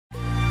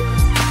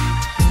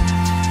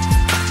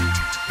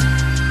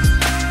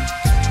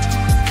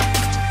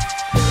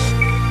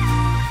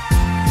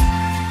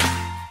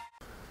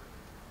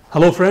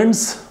Hello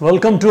friends,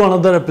 welcome to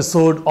another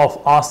episode of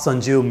Ask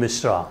Sanjeev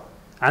Mishra.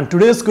 And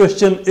today's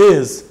question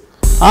is,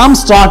 I'm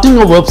starting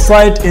a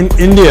website in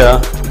India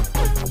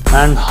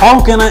and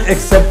how can I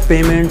accept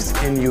payments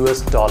in US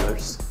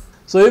dollars?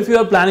 So if you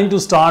are planning to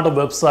start a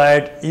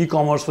website,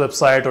 e-commerce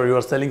website, or you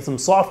are selling some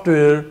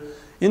software,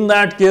 in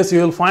that case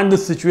you will find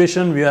this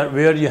situation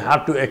where you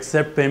have to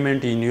accept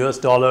payment in US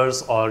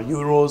dollars or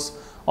euros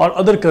or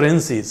other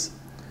currencies.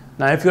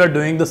 Now if you are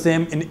doing the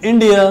same in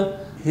India,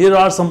 here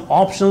are some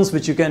options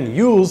which you can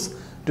use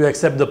to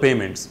accept the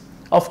payments.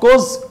 Of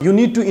course, you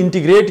need to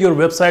integrate your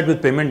website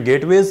with payment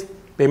gateways.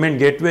 Payment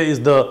gateway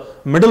is the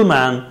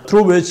middleman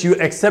through which you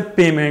accept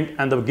payment,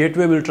 and the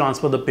gateway will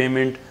transfer the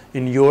payment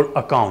in your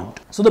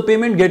account. So the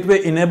payment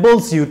gateway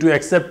enables you to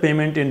accept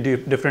payment in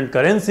different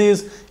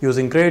currencies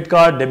using credit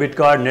card, debit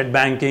card, net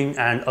banking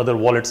and other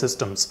wallet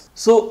systems.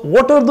 So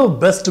what are the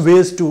best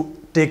ways to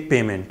take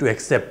payment, to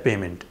accept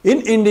payment?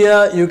 In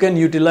India, you can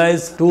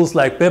utilize tools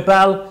like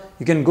PayPal.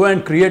 You can go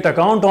and create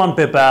account on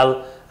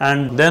PayPal,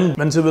 and then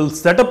once you will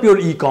set up your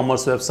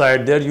e-commerce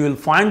website, there you will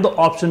find the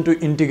option to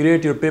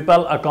integrate your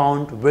PayPal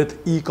account with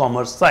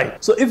e-commerce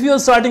site. So if you are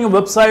starting a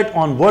website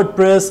on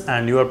WordPress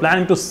and you are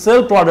planning to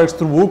sell products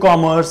through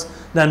WooCommerce,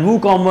 then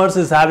WooCommerce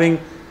is having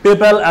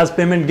PayPal as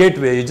payment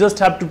gateway. You just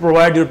have to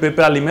provide your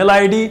PayPal email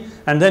ID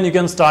and then you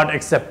can start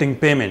accepting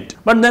payment.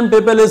 But then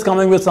PayPal is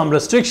coming with some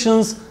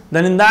restrictions.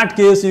 Then in that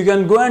case, you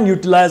can go and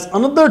utilize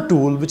another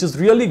tool which is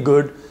really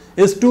good,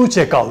 is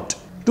ToCheckout.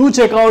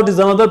 ToCheckout is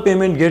another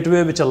payment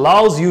gateway which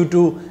allows you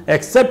to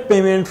accept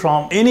payment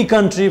from any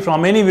country,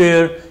 from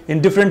anywhere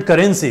in different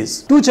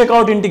currencies.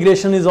 ToCheckout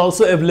integration is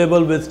also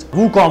available with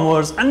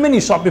WooCommerce, and many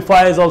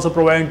Shopify is also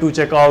providing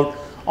ToCheckout.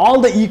 All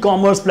the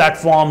e-commerce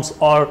platforms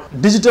or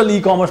digital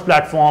e-commerce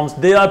platforms,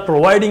 they are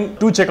providing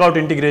ToCheckout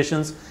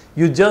integrations.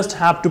 You just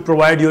have to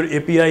provide your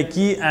API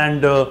key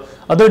and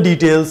other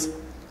details.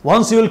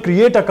 Once you will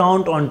create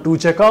account on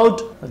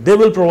ToCheckout, they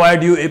will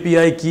provide you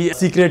API key,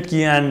 secret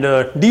key and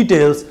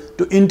details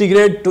to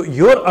integrate to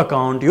your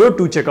account, your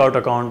ToCheckout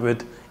account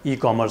with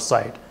e-commerce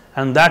site,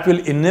 and that will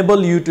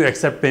enable you to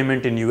accept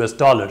payment in US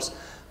dollars.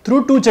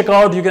 Through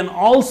ToCheckout, you can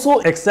also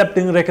accept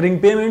in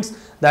recurring payments.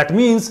 That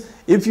means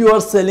if you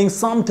are selling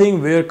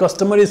something where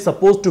customer is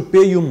supposed to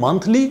pay you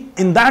monthly,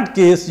 in that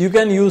case you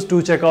can use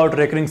ToCheckout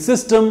recurring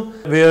system,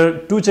 where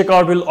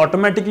ToCheckout will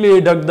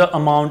automatically deduct the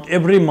amount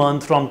every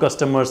month from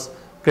customers'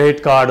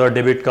 credit card or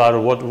debit card or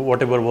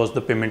whatever was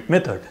the payment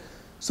method.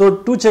 So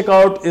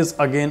ToCheckout is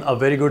again a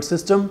very good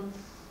system.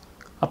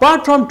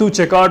 Apart from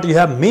ToCheckout, you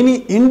have many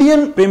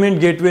Indian payment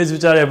gateways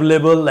which are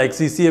available like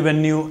CC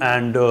Avenue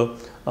and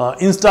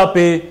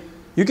InstaPay.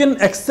 You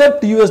can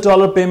accept US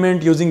dollar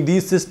payment using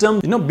these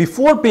systems.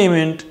 Before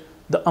payment,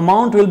 the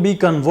amount will be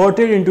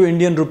converted into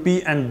Indian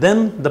rupee and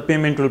then the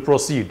payment will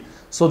proceed.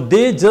 So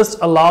they just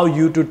allow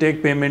you to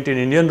take payment in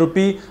Indian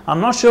rupee. I'm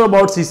not sure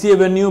about CC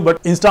Avenue,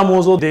 but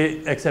InstaMojo,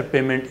 they accept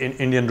payment in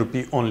Indian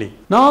rupee only.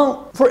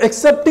 Now, for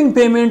accepting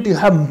payment, you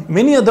have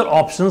many other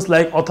options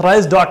like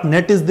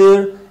Authorizenet is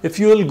there. If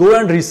you will go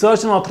and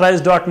research on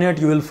Authorize.net,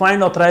 you will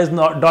find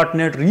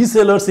Authorize.net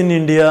resellers in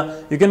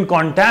India. You can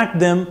contact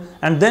them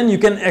and then you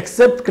can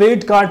accept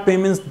credit card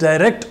payments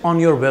direct on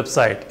your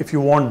website if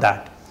you want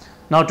that.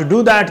 Now to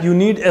do that, you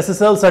need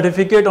SSL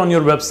certificate on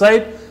your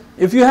website.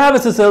 If you have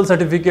SSL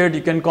certificate,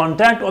 you can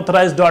contact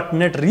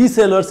Authorize.net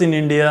resellers in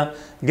India,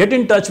 get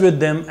in touch with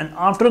them, and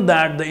after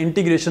that the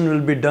integration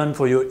will be done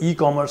for your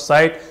e-commerce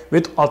site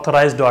with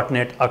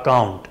Authorize.net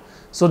account.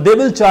 So they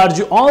will charge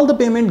you, all the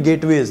payment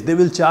gateways, they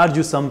will charge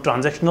you some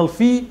transactional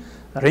fee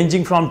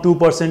ranging from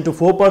 2% to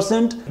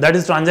 4%. That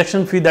is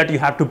transaction fee that you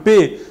have to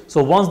pay.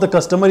 So once the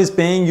customer is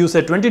paying you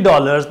say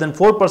 $20, then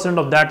 4%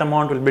 of that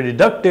amount will be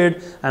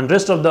deducted and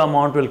rest of the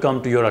amount will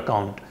come to your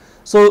account.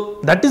 So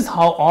that is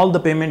how all the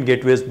payment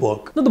gateways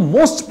work. Now the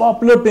most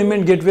popular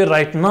payment gateway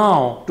right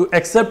now to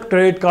accept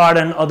credit card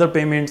and other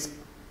payments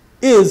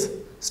is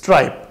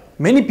Stripe.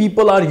 Many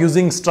people are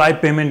using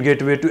Stripe payment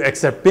gateway to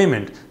accept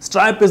payment.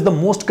 Stripe is the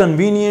most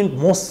convenient,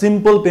 most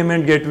simple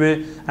payment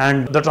gateway,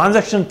 and the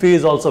transaction fee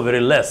is also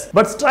very less.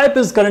 But Stripe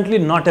is currently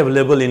not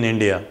available in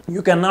India.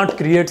 You cannot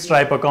create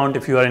Stripe account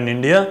if you are in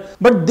India.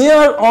 But they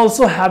are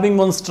also having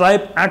one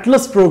Stripe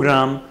Atlas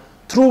program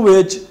through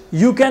which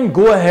you can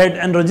go ahead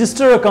and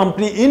register a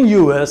company in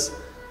US,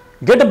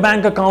 get a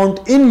bank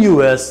account in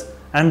US,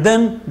 and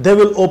then they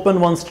will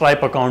open one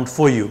Stripe account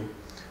for you.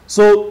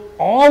 So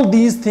all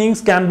these things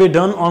can be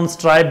done on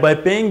Stripe by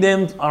paying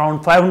them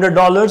around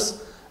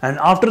 $500, and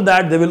after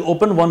that they will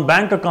open one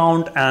bank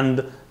account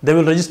and they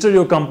will register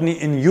your company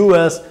in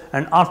US,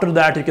 and after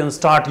that you can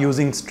start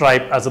using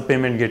Stripe as a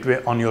payment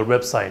gateway on your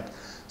website.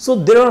 So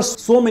there are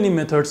so many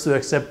methods to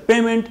accept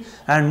payment,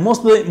 and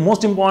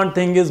most important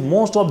thing is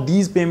most of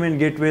these payment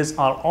gateways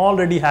are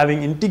already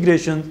having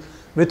integrations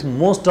with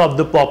most of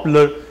the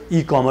popular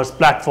e-commerce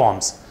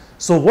platforms.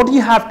 So what you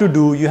have to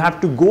do, you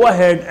have to go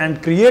ahead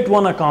and create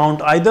one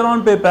account either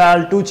on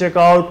PayPal,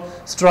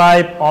 ToCheckout,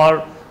 Stripe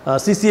or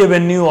CC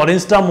Avenue or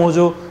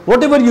InstaMojo,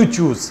 whatever you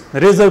choose,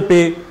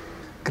 Razorpay.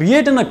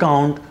 Create an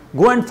account,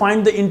 go and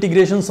find the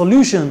integration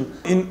solution.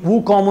 In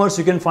WooCommerce,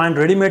 you can find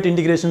ready-made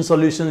integration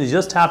solutions. You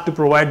just have to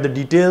provide the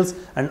details,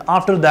 and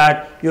after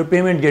that, your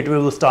payment gateway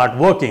will start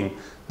working.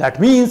 That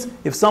means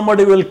if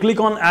somebody will click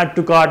on add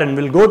to cart and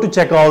will go to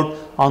checkout,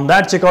 on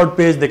that checkout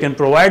page, they can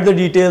provide the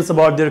details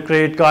about their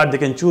credit card. They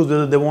can choose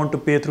whether they want to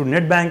pay through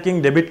net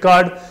banking, debit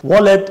card,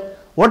 wallet,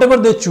 whatever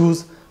they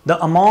choose, the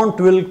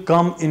amount will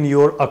come in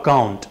your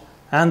account.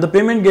 And the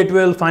payment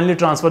gateway will finally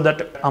transfer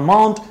that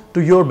amount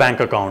to your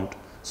bank account.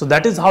 So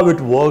that is how it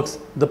works.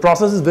 The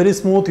process is very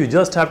smooth. You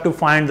just have to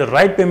find the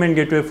right payment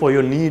gateway for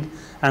your need,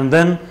 and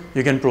then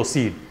you can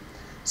proceed.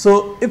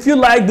 So if you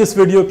like this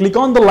video, click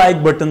on the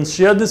like button,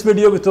 share this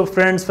video with your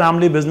friends,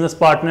 family, business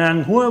partner,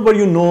 and whoever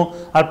you know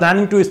are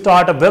planning to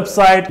start a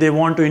website, they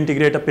want to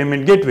integrate a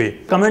payment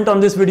gateway. Comment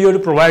on this video to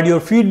provide your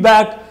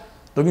feedback.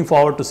 Looking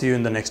forward to see you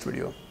in the next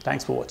video.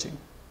 Thanks for watching.